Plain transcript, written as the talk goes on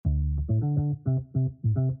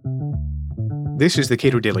This is the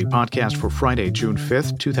Cato Daily Podcast for Friday, June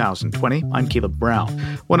 5th, 2020. I'm Caleb Brown.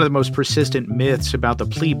 One of the most persistent myths about the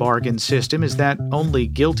plea bargain system is that only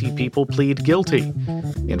guilty people plead guilty.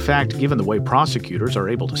 In fact, given the way prosecutors are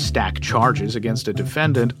able to stack charges against a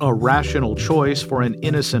defendant, a rational choice for an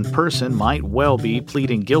innocent person might well be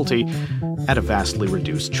pleading guilty at a vastly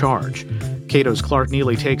reduced charge. Cato's Clark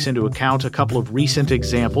Neely takes into account a couple of recent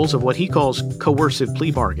examples of what he calls coercive plea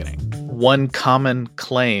bargaining. One common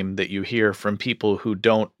claim that you hear from people who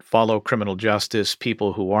don't follow criminal justice,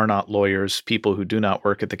 people who are not lawyers, people who do not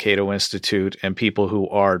work at the Cato Institute, and people who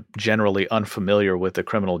are generally unfamiliar with the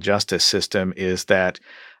criminal justice system is that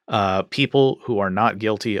people who are not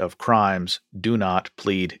guilty of crimes do not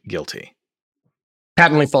plead guilty.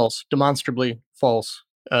 Patently false, demonstrably false.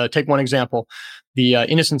 Take one example. The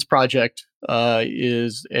Innocence Project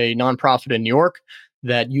is a nonprofit in New York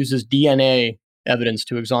that uses DNA evidence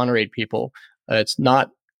to exonerate people. It's not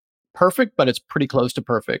perfect, but it's pretty close to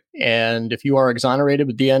perfect. And if you are exonerated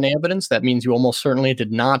with DNA evidence, that means you almost certainly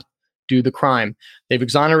did not do the crime. They've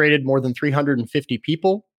exonerated more than 350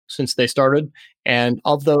 people since they started. And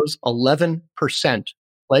of those, 11%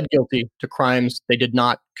 pled guilty to crimes they did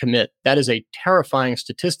not commit. That is a terrifying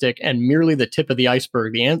statistic and merely the tip of the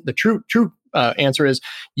iceberg. The true answer is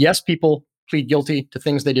yes, people plead guilty to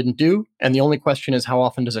things they didn't do. And the only question is, how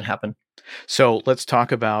often does it happen? So let's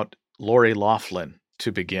talk about Lori Loughlin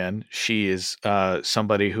to begin. She is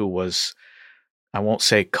somebody who was, I won't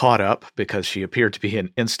say caught up because she appeared to be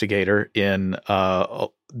an instigator in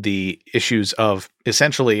the issues of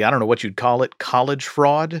essentially, I don't know what you'd call it, college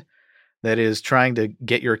fraud. That is trying to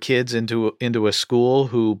get your kids into a school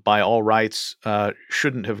who by all rights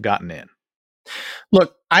shouldn't have gotten in.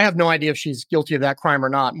 Look, I have no idea if she's guilty of that crime or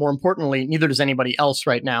not. More importantly, neither does anybody else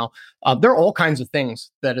right now. There are all kinds of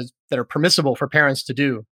things that are permissible for parents to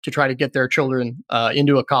do to try to get their children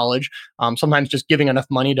into a college. Sometimes just giving enough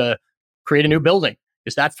money to create a new building.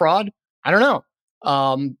 Is that fraud? I don't know.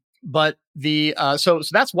 So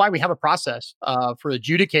that's why we have a process for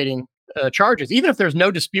adjudicating charges. Even if there's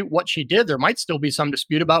no dispute what she did, there might still be some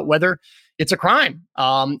dispute about whether it's a crime.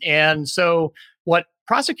 And so what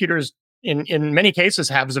prosecutors in many cases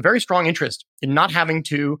have is a very strong interest in not having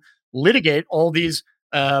to litigate all these,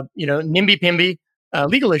 NIMBY-PIMBY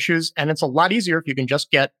legal issues. And it's a lot easier if you can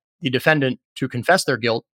just get the defendant to confess their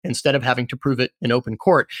guilt instead of having to prove it in open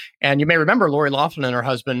court. And you may remember Lori Loughlin and her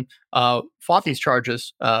husband fought these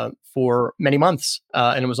charges for many months.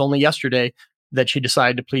 And it was only yesterday that she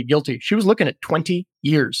decided to plead guilty. She was looking at 20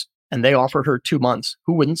 years and they offered her 2 months.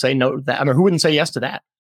 Who wouldn't say no to that? I mean, who wouldn't say yes to that?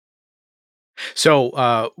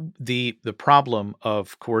 So the problem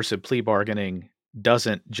of coercive plea bargaining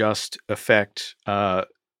doesn't just affect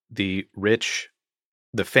the rich,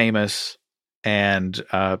 the famous, and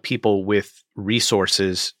people with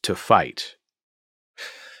resources to fight.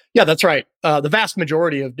 Yeah, that's right. The vast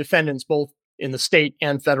majority of defendants, both in the state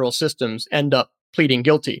and federal systems, end up pleading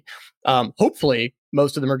guilty. Hopefully,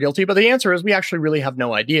 most of them are guilty, but the answer is we actually really have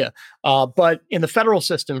no idea. But in the federal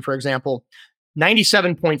system, for example,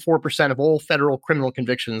 97.4% of all federal criminal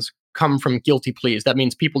convictions come from guilty pleas. That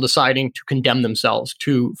means people deciding to condemn themselves,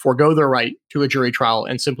 to forego their right to a jury trial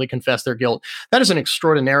and simply confess their guilt. That is an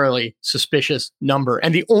extraordinarily suspicious number.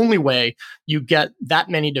 And the only way you get that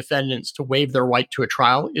many defendants to waive their right to a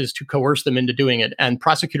trial is to coerce them into doing it. And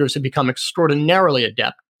prosecutors have become extraordinarily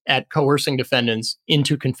adept at coercing defendants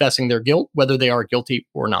into confessing their guilt, whether they are guilty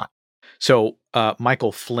or not. So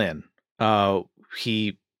Michael Flynn,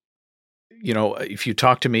 if you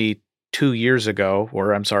talk to me 4 years ago,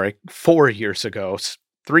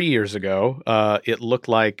 3 years ago, it looked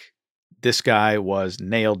like this guy was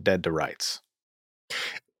nailed dead to rights.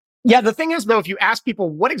 Yeah, the thing is, though, if you ask people,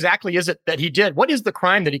 what exactly is it that he did? What is the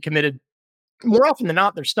crime that he committed? More often than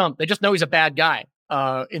not, they're stumped. They just know he's a bad guy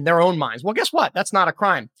in their own minds. Well, guess what? That's not a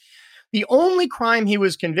crime. The only crime he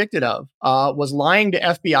was convicted of was lying to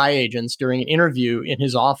FBI agents during an interview in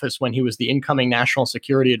his office when he was the incoming national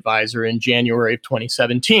security advisor in January of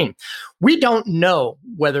 2017. We don't know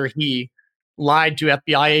whether he lied to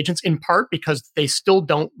FBI agents, in part because they still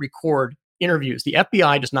don't record interviews. The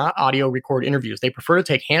FBI does not audio record interviews. They prefer to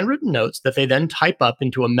take handwritten notes that they then type up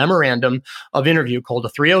into a memorandum of interview called a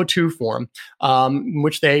 302 form,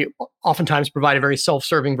 which they oftentimes provide a very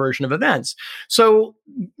self-serving version of events. So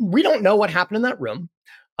we don't know what happened in that room.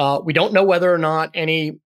 We don't know whether or not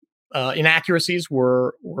any inaccuracies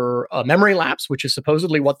were a memory lapse, which is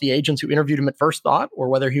supposedly what the agents who interviewed him at first thought, or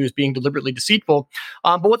whether he was being deliberately deceitful.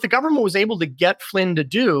 But what the government was able to get Flynn to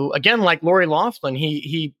do, again, like Lori Loughlin,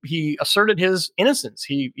 he asserted his innocence.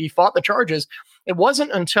 He fought the charges. It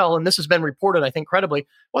wasn't until, and this has been reported, I think, credibly, it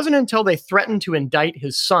wasn't until they threatened to indict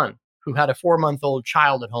his son, who had a 4-month-old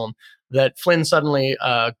child at home, that Flynn suddenly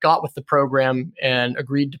got with the program and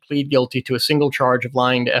agreed to plead guilty to a single charge of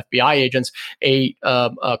lying to FBI agents, a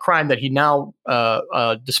crime that he now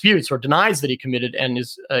disputes or denies that he committed, and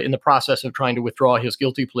is in the process of trying to withdraw his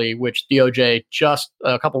guilty plea, which DOJ just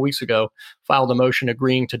a couple weeks ago filed a motion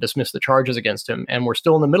agreeing to dismiss the charges against him. And we're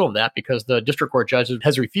still in the middle of that because the district court judge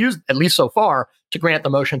has refused, at least so far, to grant the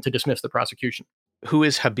motion to dismiss the prosecution. Who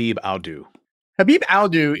is Habib Audu? Habib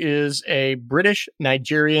Audu is a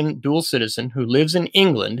British-Nigerian dual citizen who lives in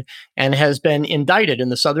England and has been indicted in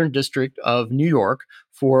the Southern District of New York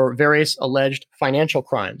for various alleged financial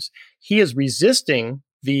crimes. He is resisting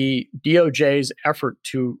the DOJ's effort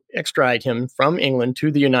to extradite him from England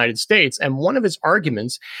to the United States. And one of his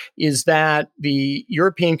arguments is that the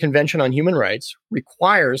European Convention on Human Rights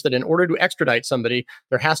requires that in order to extradite somebody,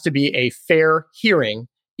 there has to be a fair hearing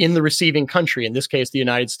in the receiving country, in this case, the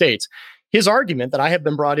United States. His argument that I have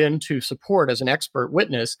been brought in to support as an expert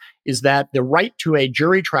witness is that the right to a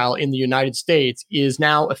jury trial in the United States is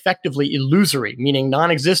now effectively illusory, meaning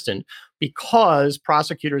non-existent, because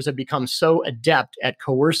prosecutors have become so adept at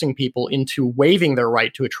coercing people into waiving their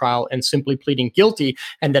right to a trial and simply pleading guilty,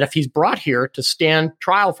 and that if he's brought here to stand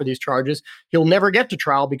trial for these charges, he'll never get to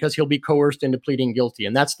trial because he'll be coerced into pleading guilty.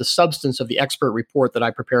 And that's the substance of the expert report that I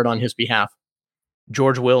prepared on his behalf.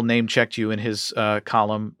 George Will name-checked you in his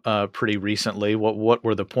column pretty recently. What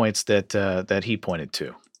were the points that he pointed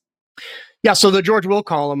to? Yeah, so the George Will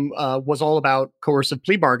column was all about coercive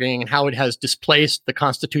plea bargaining and how it has displaced the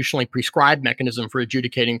constitutionally prescribed mechanism for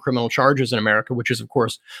adjudicating criminal charges in America, which is, of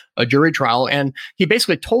course, a jury trial. And he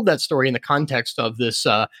basically told that story in the context of this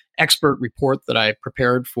expert report that I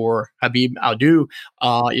prepared for Habib Audu,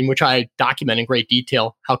 in which I document in great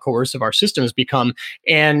detail how coercive our system has become.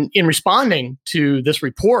 And in responding to this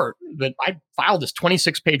report, that I filed this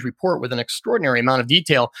 26-page report with an extraordinary amount of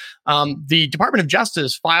detail, the Department of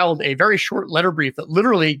Justice filed a very short letter brief that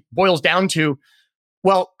literally boils down to,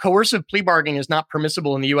 well, coercive plea bargaining is not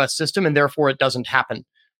permissible in the U.S. system, and therefore it doesn't happen.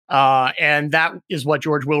 And that is what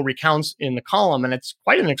George Will recounts in the column. And it's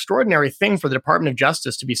quite an extraordinary thing for the Department of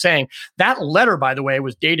Justice to be saying. That letter, by the way,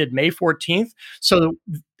 was dated May 14th. So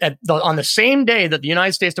on the same day that the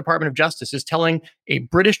United States Department of Justice is telling a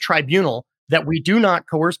British tribunal that we do not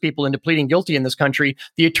coerce people into pleading guilty in this country,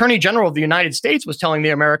 the Attorney General of the United States was telling the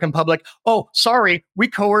American public, oh, sorry, we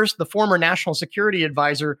coerced the former National Security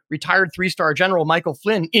Advisor, retired 3-star General Michael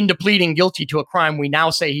Flynn, into pleading guilty to a crime we now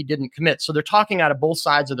say he didn't commit. So they're talking out of both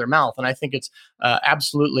sides of their mouth. And I think it's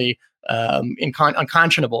absolutely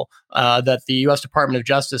unconscionable that the U.S. Department of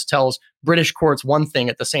Justice tells British courts one thing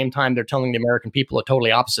at the same time they're telling the American people a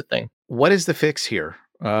totally opposite thing. What is the fix here?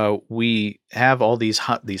 We have all these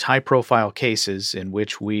high-profile cases in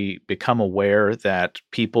which we become aware that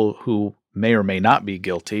people who may or may not be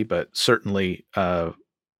guilty, but certainly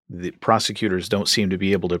the prosecutors don't seem to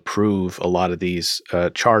be able to prove a lot of these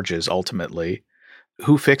charges ultimately.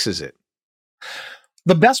 Who fixes it?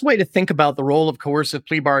 The best way to think about the role of coercive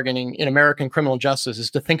plea bargaining in American criminal justice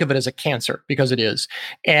is to think of it as a cancer, because it is.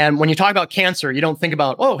 And when you talk about cancer, you don't think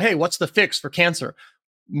about, oh, hey, what's the fix for cancer?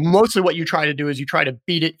 Mostly what you try to do is you try to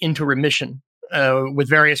beat it into remission with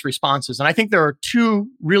various responses. And I think there are two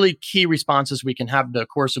really key responses we can have to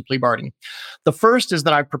coercive plea bargaining. The first is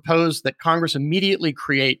that I propose that Congress immediately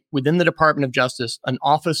create within the Department of Justice an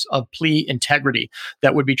Office of Plea Integrity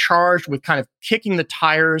that would be charged with kind of kicking the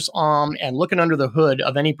tires on and looking under the hood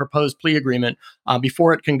of any proposed plea agreement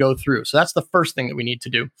before it can go through. So that's the first thing that we need to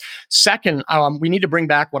do. Second, we need to bring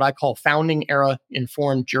back what I call founding era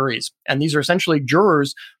informed juries. And these are essentially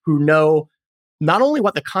jurors who know not only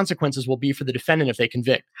what the consequences will be for the defendant if they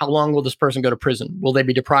convict. How long will this person go to prison? Will they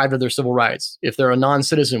be deprived of their civil rights? If they're a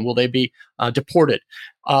non-citizen, will they be deported?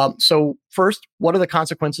 So first, what are the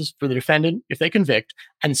consequences for the defendant if they convict?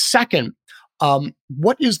 And second,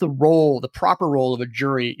 what is the proper role of a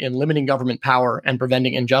jury in limiting government power and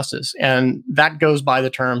preventing injustice? And that goes by the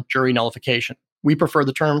term jury nullification. We prefer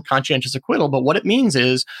the term conscientious acquittal, but what it means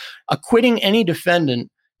is acquitting any defendant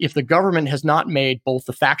if the government has not made both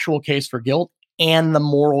the factual case for guilt and the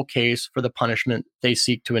moral case for the punishment they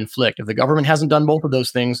seek to inflict. If the government hasn't done both of those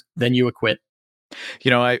things, then you acquit. You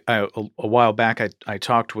know, a while back, I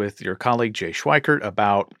talked with your colleague, Jay Schweikert,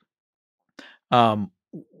 about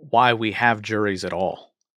why we have juries at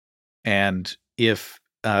all. And if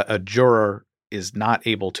a juror is not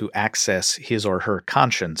able to access his or her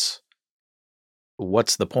conscience,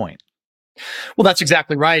 what's the point? Well, that's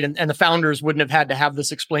exactly right. And the founders wouldn't have had to have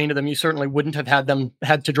this explained to them. You certainly wouldn't have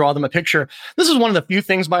had to draw them a picture. This is one of the few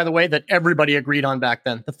things, by the way, that everybody agreed on back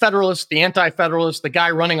then. The Federalists, the Anti-Federalists, the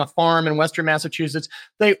guy running a farm in Western Massachusetts,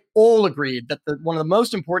 they all agreed that one of the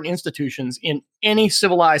most important institutions in any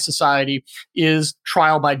civilized society is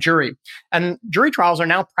trial by jury. And jury trials are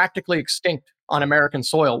now practically extinct on American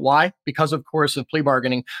soil. Why? Because of coercive plea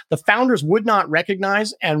bargaining. The founders would not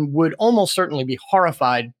recognize and would almost certainly be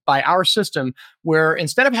horrified by our system, where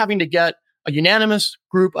instead of having to get a unanimous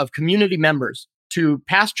group of community members to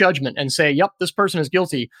pass judgment and say, yep, this person is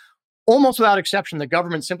guilty, almost without exception, the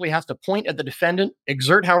government simply has to point at the defendant,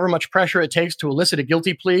 exert however much pressure it takes to elicit a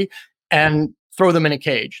guilty plea, and throw them in a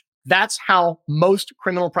cage. That's how most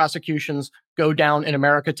criminal prosecutions go down in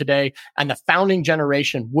America today, and the founding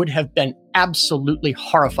generation would have been absolutely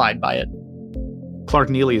horrified by it. Clark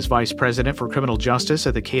Neily is Vice President for Criminal Justice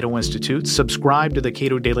at the Cato Institute. Subscribe to the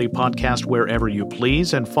Cato Daily Podcast wherever you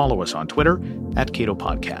please, and follow us on Twitter @Cato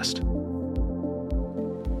Podcast.